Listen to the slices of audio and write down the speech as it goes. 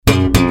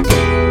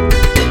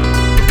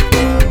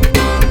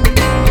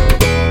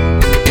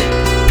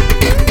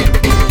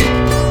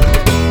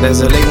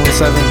Desde Linea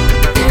Saben,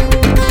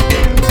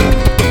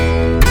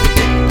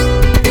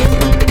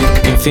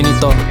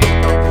 Infinito.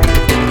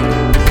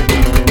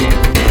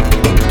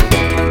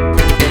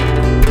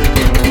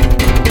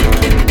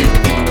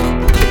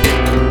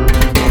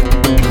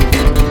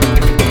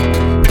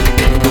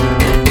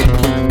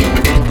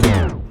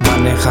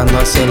 Manejando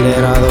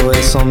acelerado,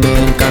 eso me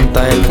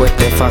encanta. El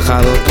cohete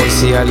fajado por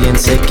si alguien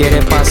se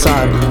quiere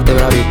pasar. De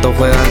bravito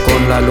juegan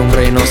con la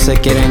lumbre y no se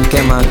quieren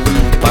quemar.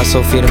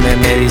 Paso firme,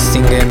 me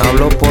distinguen,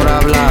 hablo por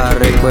hablar.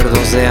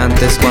 Recuerdos de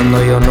antes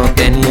cuando yo no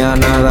tenía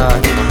nada.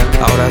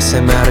 Ahora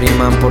se me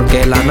arriman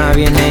porque lana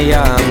viene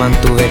ya.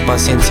 Mantuve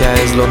paciencia,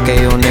 es lo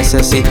que yo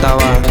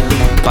necesitaba.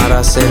 Para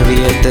hacer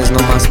billetes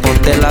nomás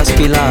ponte las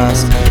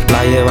pilas.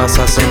 La llevas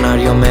a cenar,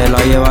 yo me la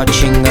llevo a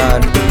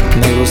chingar.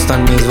 Me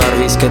gustan mis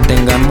Barbies que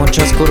tengan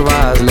muchas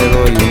curvas. Le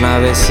doy una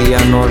vez y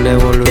ya no le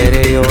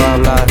volveré yo a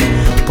hablar,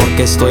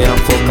 porque estoy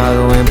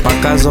enfocado en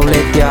pacas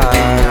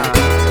dobletear.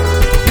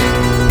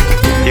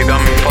 You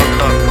got me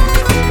fucked up.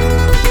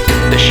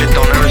 This shit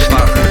don't ever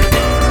stop.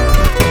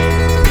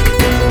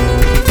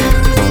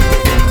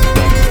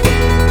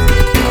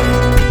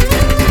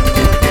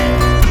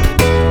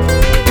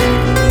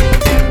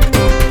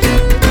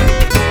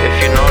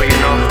 If you know, you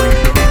know.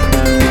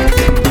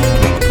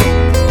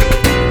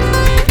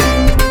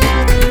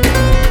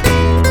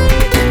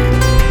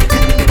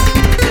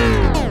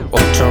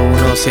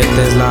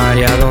 817 es la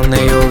área donde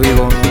yo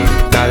vivo.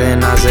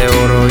 Cadenas de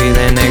oro y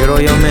de negro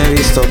yo me he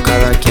visto.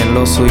 Cada quien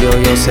lo suyo,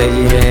 yo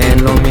seguiré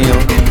en lo mío.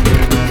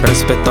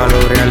 Respeto a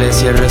los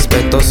reales y el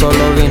respeto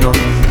solo vino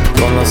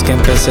con los que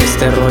empecé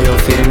este rollo,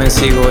 firme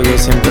sigo. Yo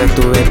siempre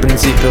tuve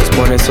principios,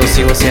 por eso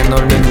sigo siendo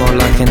el mismo.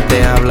 La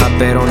gente habla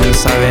pero ni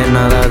sabe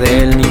nada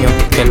del niño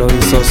que lo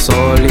hizo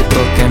solito,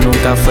 que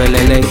nunca fue el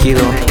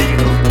elegido.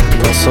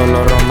 No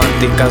solo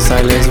románticas,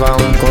 ahí les va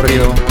un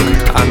corrido.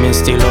 A mi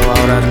estilo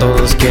ahora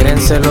todos quieren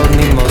ser los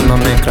mismos. No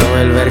me creo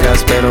el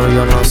vergas, pero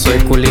yo no soy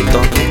culito.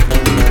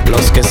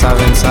 Los que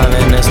saben,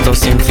 saben, esto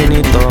es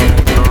infinito.